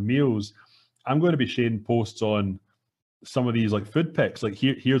 nutritious sort of meals, I'm going to be sharing posts on some of these like food pics. Like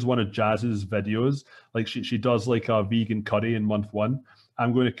here's one of Jazz's videos. Like she does like a vegan curry in month 1.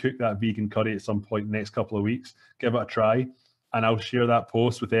 I'm going to cook that vegan curry at some point in the next couple of weeks, give it a try, and I'll share that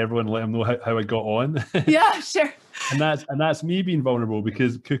post with everyone and let them know how I got on. Yeah, sure. And that's me being vulnerable,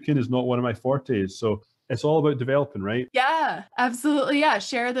 because cooking is not one of my fortes. So it's all about developing, right? Yeah, absolutely. Yeah.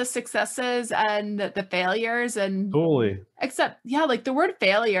 Share the successes and the failures, and totally. Except, yeah, like the word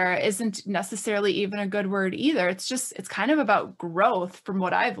failure isn't necessarily even a good word either. It's kind of about growth from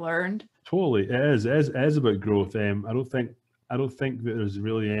what I've learned. Totally. It is about growth. I don't think that there's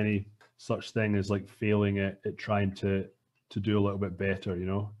really any such thing as like failing at trying to do a little bit better, you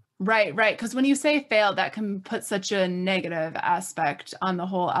know? Right. Because when you say fail, that can put such a negative aspect on the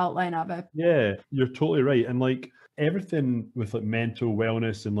whole outline of it. Yeah, you're totally right. And like everything with like mental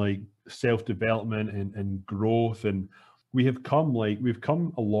wellness and like self-development and growth, and we've come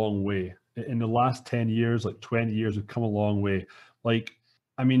a long way. In the last 10 years, like 20 years, we've come a long way. Like,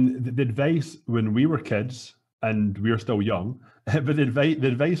 I mean, the advice when we were kids, and we were still young, but the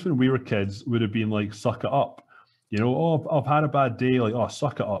advice when we were kids would have been like, suck it up. You know, oh, I've had a bad day, like, oh,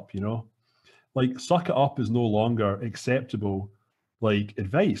 suck it up, you know? Like, suck it up is no longer acceptable, like,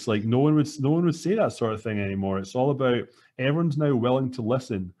 advice. Like, no one would say that sort of thing anymore. It's all about, everyone's now willing to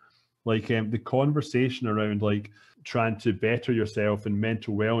listen Like the conversation around like trying to better yourself and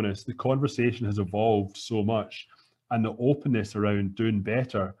mental wellness, the conversation has evolved so much, and the openness around doing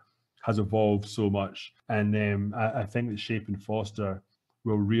better has evolved so much. And I think that Shape and Foster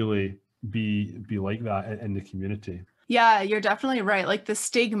will really be like that in the community. Yeah, you're definitely right. Like the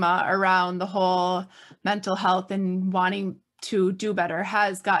stigma around the whole mental health and wanting to do better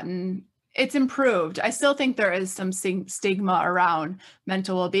it's improved. I still think there is some stigma around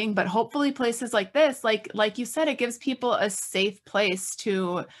mental well-being, but hopefully places like this, like you said, it gives people a safe place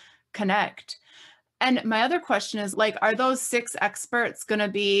to connect. And my other question is, like, are those 6 experts going to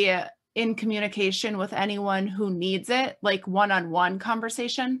be in communication with anyone who needs it, like one-on-one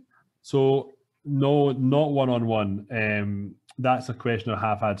conversation? So no, not one-on-one. That's a question I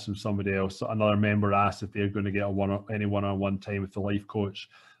have had from somebody else. Another member asked if they're going to get any one-on-one time with the life coach.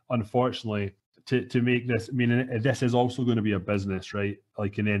 Unfortunately, to make this, I mean, this is also going to be a business, right?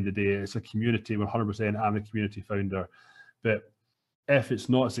 Like in the end of the day, it's a community. 100%, I'm the community founder. But if it's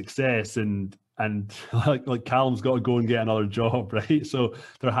not a success and like Calum's got to go and get another job, right? So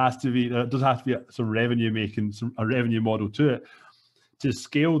there does have to be some revenue making, a revenue model to it. To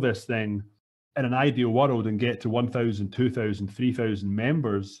scale this thing in an ideal world and get to 1,000, 2,000, 3,000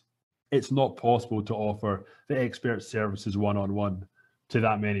 members, it's not possible to offer the expert services one-on-one to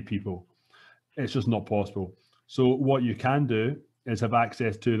that many people. It's just not possible. So what you can do is have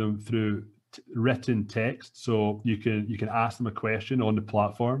access to them through written text. So you can ask them a question on the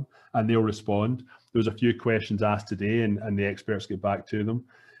platform and they'll respond. There's a few questions asked today and the experts get back to them.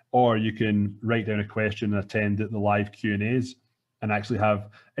 Or you can write down a question and attend the live Q&As and actually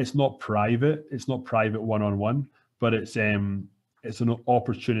it's not private one-on-one, but it's an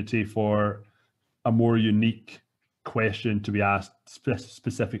opportunity for a more unique question to be asked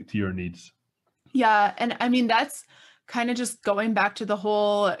specific to your needs. Yeah. And I mean, that's kind of just going back to the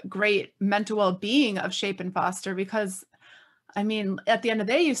whole great mental well-being of Shape and Foster, because I mean, at the end of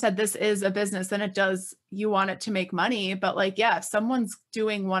the day, you said this is a business and you want it to make money, but like, yeah, if someone's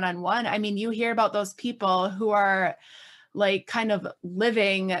doing one-on-one, I mean, you hear about those people who are like kind of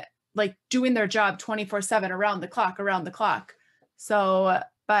living, like doing their job 24/7 around the clock. So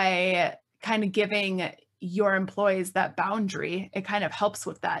by kind of giving your employees that boundary, it kind of helps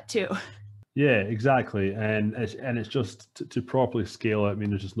with that too. Yeah, exactly. And it's just to properly scale it. I mean,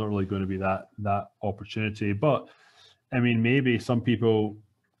 there's just not really going to be that opportunity. But I mean, maybe some people,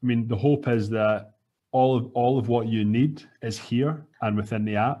 I mean, the hope is that all of what you need is here and within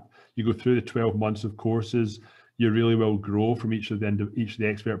the app. You go through the 12 months of courses, you really will grow from each of the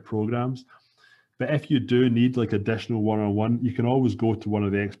expert programs. But if you do need like additional one-on-one, you can always go to one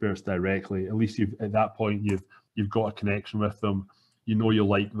of the experts directly. At least at that point you've got a connection with them. You know you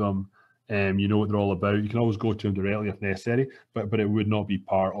like them. You know what they're all about. You can always go to them directly if necessary, but it would not be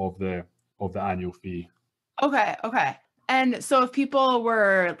part of the annual fee. Okay. And so if people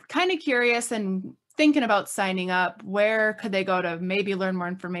were kind of curious and thinking about signing up, where could they go to maybe learn more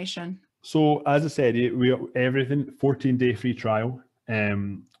information? So as I said, we everything 14-day free trial.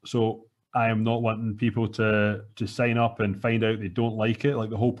 So I am not wanting people to sign up and find out they don't like it. Like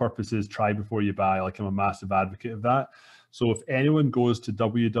the whole purpose is try before you buy. Like I'm a massive advocate of that. So if anyone goes to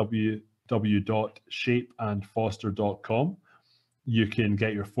www.shapeandfoster.com, you can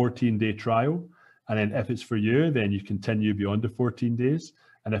get your 14-day trial. And then if it's for you, then you continue beyond the 14 days.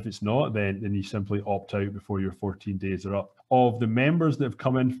 And if it's not, then you simply opt out before your 14 days are up. Of the members that have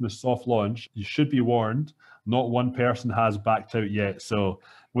come in from the soft launch, you should be warned, not one person has backed out yet. So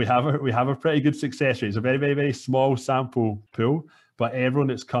we have a pretty good success rate. It's a very, very, very small sample pool, but everyone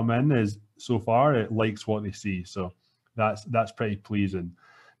that's come in is so far, it likes what they see. So that's pretty pleasing.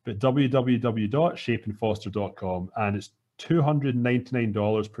 But www.shapeandfoster.com, and it's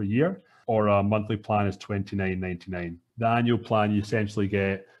 $299 per year, or a monthly plan is $29.99. The annual plan, you essentially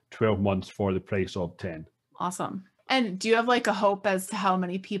get 12 months for the price of 10. Awesome. And do you have like a hope as to how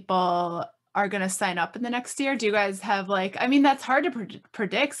many people are going to sign up in the next year? Do you guys have like, I mean, that's hard to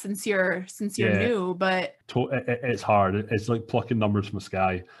predict since you're new, but it's hard. It's like plucking numbers from the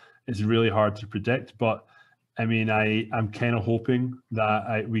sky. It's really hard to predict, but I mean, I'm kind of hoping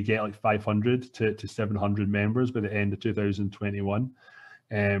that we get like 500 to 700 members by the end of 2021.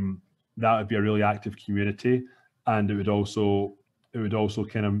 That would be a really active community, and it would also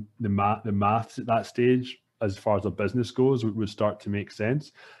kind of the maths at that stage, as far as a business goes, would start to make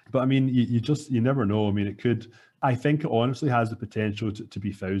sense. But I mean, you never know. I mean, I think it honestly has the potential to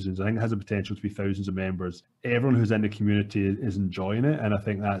be thousands. I think it has the potential to be thousands of members. Everyone who's in the community is enjoying it, and I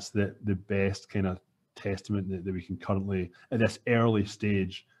think that's the best kind of testament that we can currently, at this early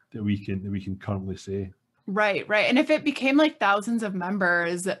stage, that we can currently say. Right, right. And if it became like thousands of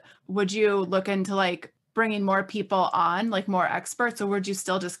members, would you look into like bringing more people on, like more experts, or would you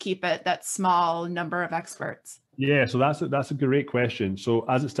still just keep it that small number of experts? Yeah, so that's a great question. So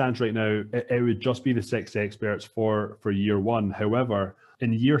as it stands right now, it would just be the 6 experts for year one. However,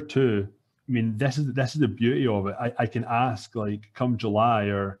 in year two, I mean, this is the beauty of it. I can ask, like, come July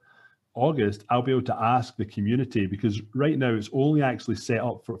or August, I'll be able to ask the community, because right now it's only actually set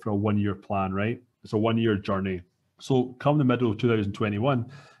up for a 1 year plan, right? It's a 1 year journey. So come the middle of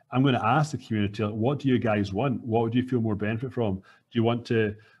 2021, I'm going to ask the community, like, what do you guys want? What would you feel more benefit from? Do you want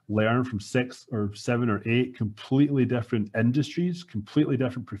to learn from 6 or 7 or 8 completely different industries, completely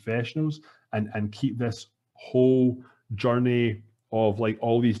different professionals, and keep this whole journey of like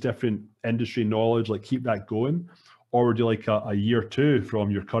all these different industry knowledge, like keep that going? Or would you like a year two from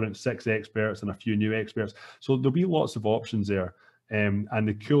your current 6 experts and a few new experts? So there'll be lots of options there. And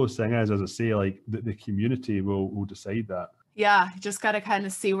the coolest thing is, as I say, like the community will decide that. Yeah, just got to kind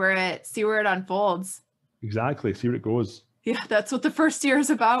of see where it unfolds. Exactly. See where it goes. Yeah, that's what the first year is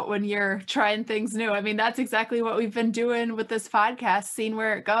about when you're trying things new. I mean, that's exactly what we've been doing with this podcast, seeing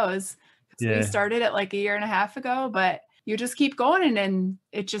where it goes. Yeah. We started it like a year and a half ago, but you just keep going, and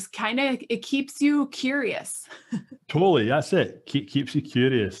it just kind of, it keeps you curious. Totally. That's it. Keeps you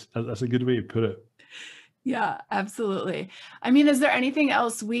curious. That's a good way to put it. Yeah, absolutely. I mean, is there anything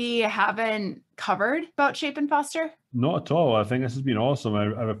else we haven't covered about Shape and Foster? Not at all. I think this has been awesome.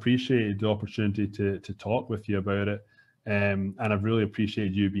 I've appreciated the opportunity to talk with you about it. And I've really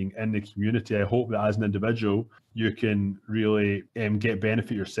appreciated you being in the community. I hope that as an individual, you can really get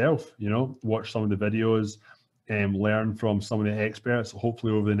benefit yourself, watch some of the videos, learn from some of the experts,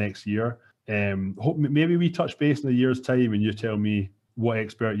 hopefully over the next year. Maybe we touch base in a year's time and you tell me what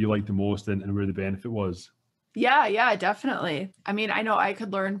expert you liked the most and where the benefit was. Yeah, definitely. I mean, I know I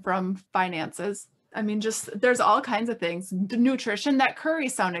could learn from finances. I mean, just there's all kinds of things. The nutrition, that curry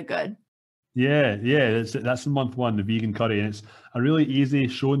sounded good. Yeah, that's month one, the vegan curry, and it's a really easy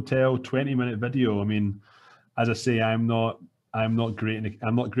show and tell 20-minute video. I mean, as I say, I'm not great in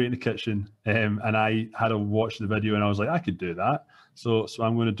the kitchen, and I had to watch the video and I was like, I could do that. So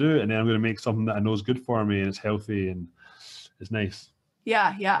I'm going to do it, and then I'm going to make something that I know is good for me and it's healthy and it's nice.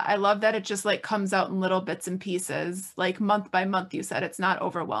 Yeah. I love that it just like comes out in little bits and pieces, like month by month. You said it's not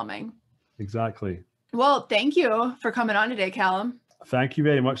overwhelming. Exactly. Well, thank you for coming on today, Calum. Thank you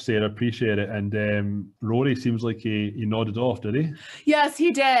very much, Sarah. Appreciate it. And Rory seems like he nodded off, did he? Yes,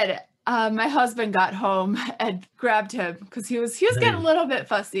 he did. My husband got home and grabbed him because he was getting a little bit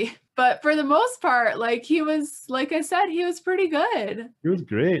fussy. But for the most part, like he was, like I said, he was pretty good. He was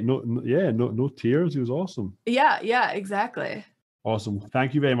great. No tears. He was awesome. Yeah, exactly. Awesome.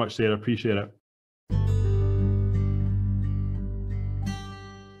 Thank you very much, Sarah. Appreciate it.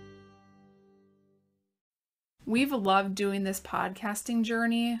 We've loved doing this podcasting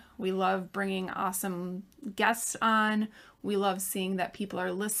journey. We love bringing awesome guests on. We love seeing that people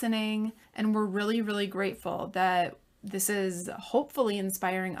are listening. And we're really, really grateful that this is hopefully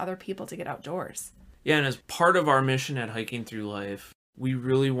inspiring other people to get outdoors. Yeah, and as part of our mission at Hiking Thru Life, we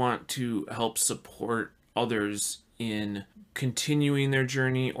really want to help support others in continuing their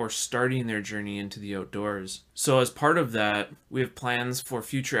journey or starting their journey into the outdoors. So as part of that, we have plans for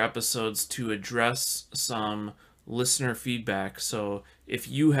future episodes to address some listener feedback. So if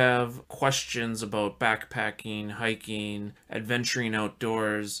you have questions about backpacking, hiking, adventuring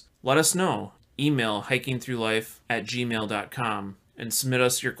outdoors, let us know. Email hikingthrulife@gmail.com and submit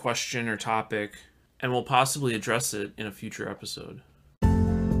us your question or topic, and we'll possibly address it in a future episode.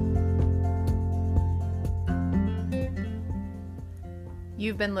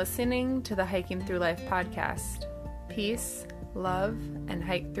 You've been listening to the Hiking Thru Life podcast. Peace, love, and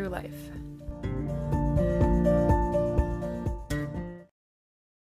hike through life.